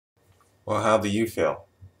Well, how do you feel?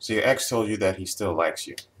 So your ex told you that he still likes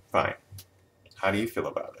you. Fine. How do you feel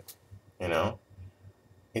about it? You know?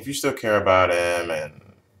 If you still care about him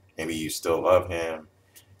and maybe you still love him,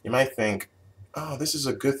 you might think, oh, this is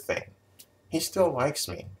a good thing. He still likes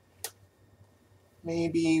me.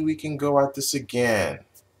 Maybe we can go at this again.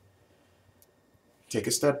 Take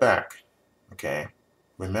a step back, okay?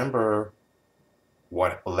 Remember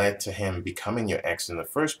what led to him becoming your ex in the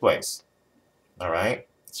first place, all right?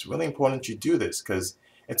 It's really important you do this because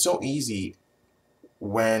it's so easy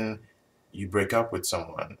when you break up with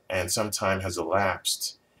someone and some time has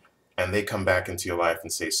elapsed and they come back into your life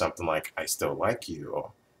and say something like, I still like you,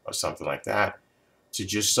 or something like that, to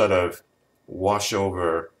just sort of wash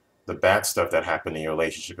over the bad stuff that happened in your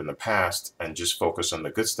relationship in the past and just focus on the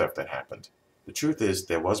good stuff that happened. The truth is,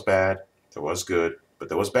 there was bad, there was good, but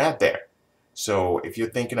there was bad there. So if you're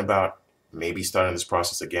thinking about maybe starting this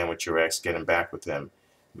process again with your ex, getting back with them,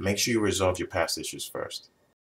 make sure you resolve your past issues first.